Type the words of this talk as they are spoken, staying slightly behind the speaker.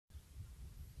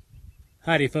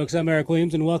Howdy folks, I'm Eric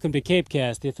Williams and welcome to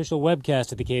CapeCast, the official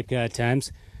webcast of the Cape Cod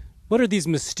Times. What are these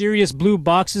mysterious blue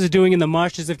boxes doing in the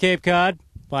marshes of Cape Cod?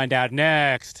 Find out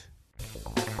next.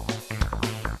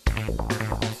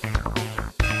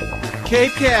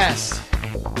 CapeCast.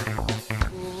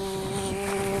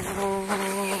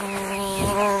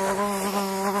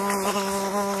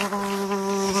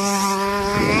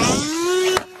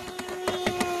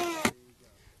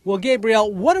 Well,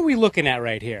 Gabrielle, what are we looking at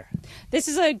right here? This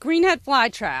is a greenhead fly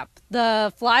trap.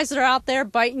 The flies that are out there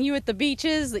biting you at the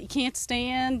beaches that you can't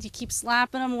stand, you keep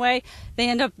slapping them away,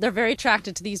 they're very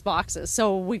attracted to these boxes.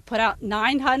 So we put out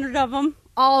 900 of them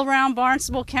all around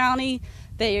Barnstable County.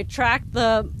 They attract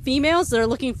the females that are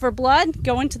looking for blood,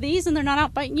 go into these, and they're not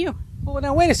out biting you. Well,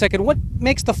 now wait a second. What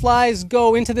makes the flies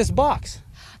go into this box?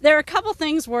 There are a couple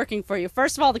things working for you.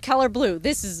 First of all, the color blue.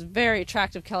 This is a very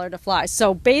attractive color to flies.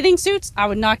 So bathing suits, I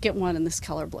would not get one in this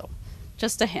color blue.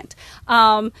 Just a hint.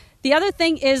 The other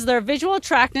thing is their visual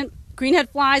attractant. Greenhead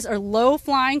flies are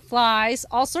low-flying flies.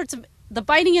 All sorts of the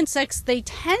biting insects, they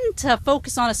tend to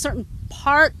focus on a certain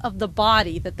part of the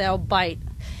body that they'll bite.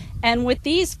 And with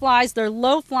these flies, they're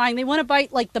low-flying. They want to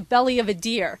bite like the belly of a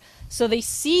deer. So they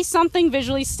see something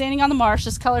visually standing on the marsh.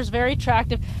 This color is very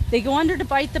attractive. They go under to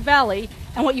bite the belly.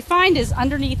 And what you find is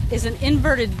underneath is an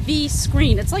inverted V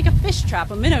screen. It's like a fish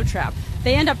trap, a minnow trap.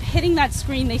 They end up hitting that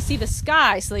screen. They see the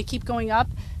sky, so they keep going up.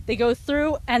 They go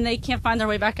through, and they can't find their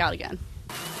way back out again.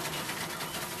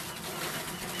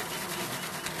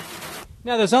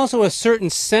 Now, there's also a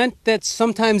certain scent that's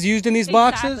sometimes used in these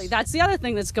boxes? Exactly. That's the other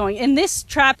thing that's going. In this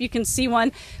trap, you can see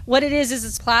one. What it is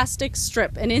it's plastic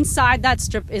strip, and inside that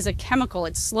strip is a chemical.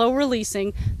 It's slow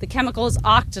releasing. The chemical is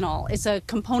octanol. It's a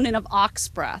component of ox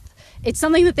breath. It's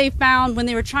something that they found when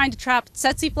they were trying to trap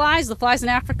tsetse flies, the flies in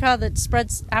Africa that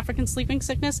spreads African sleeping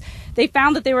sickness. They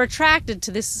found that they were attracted to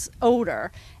this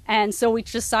odor, and so we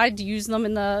decided to use them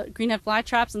in the greenhead fly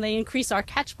traps, and they increase our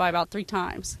catch by about 3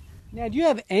 times. Now, do you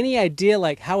have any idea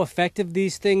like how effective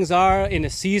these things are in a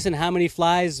season? How many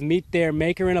flies meet their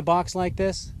maker in a box like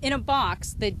this? In a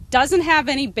box that doesn't have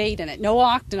any bait in it, no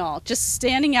octanol, just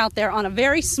standing out there on a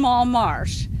very small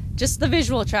marsh, just the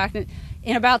visual attractant.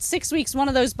 In about 6 weeks, one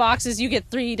of those boxes, you get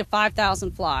 3,000 to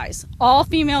 5,000 flies. All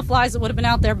female flies that would have been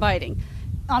out there biting.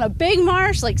 On a big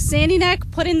marsh like Sandy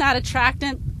Neck, put in that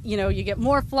attractant, you get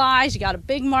more flies. You got a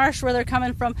big marsh where they're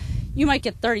coming from. You might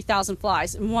get 30,000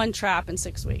 flies in one trap in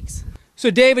 6 weeks. So,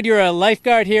 David, you're a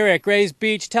lifeguard here at Gray's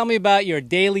Beach. Tell me about your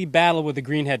daily battle with the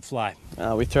greenhead fly.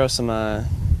 We throw some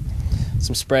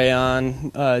spray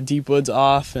on, deep woods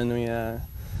off, and we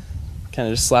kind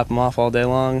of just slap them off all day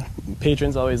long.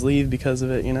 Patrons always leave because of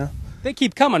it, They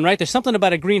keep coming, right? There's something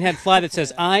about a greenhead fly that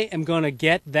says, I am going to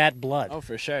get that blood. Oh,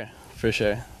 for sure. For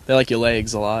sure. They like your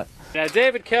legs a lot. Now,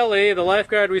 David Kelly, the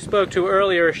lifeguard we spoke to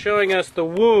earlier, is showing us the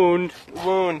wound.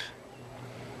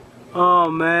 Oh,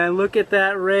 man, look at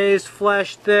that raised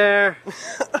flesh there.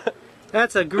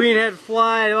 That's a greenhead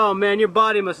fly. Oh, man, your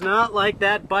body must not like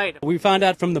that bite. We found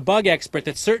out from the bug expert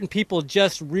that certain people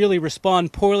just really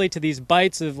respond poorly to these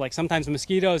bites of, like, sometimes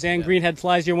mosquitoes and greenhead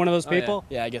flies. You're one of those people?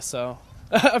 Yeah, I guess so.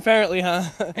 Apparently, huh?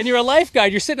 And you're a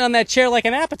lifeguard. You're sitting on that chair like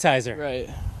an appetizer.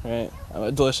 Right.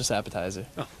 A delicious appetizer.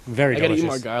 Oh, very delicious. I gotta eat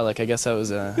more garlic. I guess that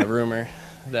was a rumor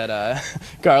that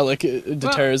garlic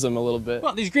deters them a little bit.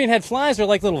 Well, these greenhead flies are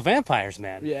like little vampires,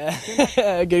 man. Yeah.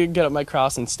 I get up my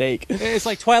cross and steak. It's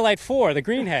like Twilight 4, the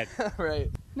greenhead.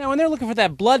 Right. Now, when they're looking for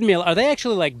that blood meal, are they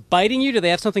actually like biting you? Do they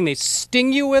have something they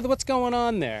sting you with? What's going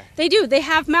on there? They do. They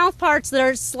have mouth parts that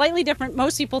are slightly different.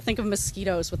 Most people think of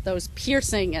mosquitoes with those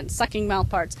piercing and sucking mouth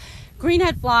parts.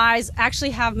 Greenhead flies actually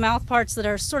have mouth parts that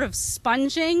are sort of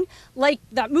sponging, like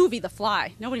that movie, The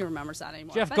Fly. Nobody remembers that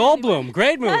anymore. Jeff Goldblum, anyway,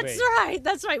 great movie.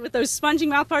 That's right, with those sponging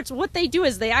mouth parts. What they do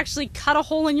is they actually cut a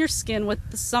hole in your skin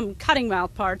with some cutting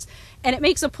mouth parts, and it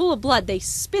makes a pool of blood. They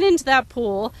spit into that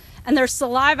pool, and their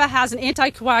saliva has an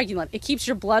anticoagulant. It keeps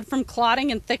your blood from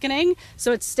clotting and thickening,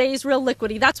 so it stays real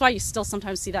liquidy. That's why you still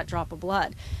sometimes see that drop of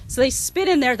blood. So they spit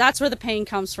in there. That's where the pain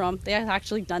comes from. They have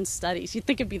actually done studies. You'd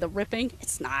think it'd be the ripping.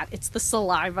 It's not. It's the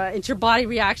saliva. It's your body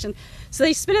reaction. So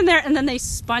they spit in there, and then they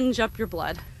sponge up your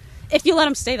blood if you let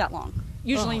them stay that long.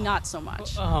 Usually not so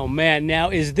much. Oh, man.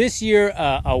 Now, is this year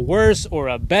a worse or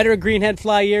a better greenhead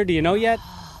fly year? Do you know yet?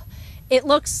 It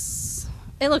looks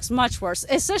much worse,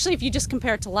 especially if you just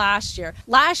compare it to last year.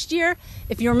 Last year,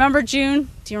 if you remember June,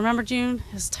 do you remember June?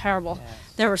 It was terrible. Yes.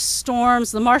 There were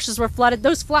storms, the marshes were flooded.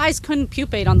 Those flies couldn't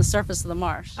pupate on the surface of the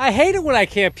marsh. I hate it when I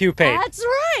can't pupate. That's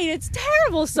right, it's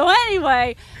terrible. So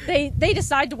anyway, they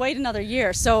decide to wait another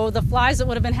year. So the flies that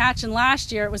would have been hatching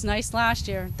last year, it was nice last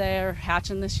year, they're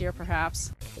hatching this year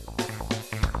perhaps.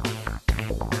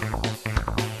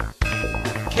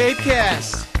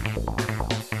 CapeCast.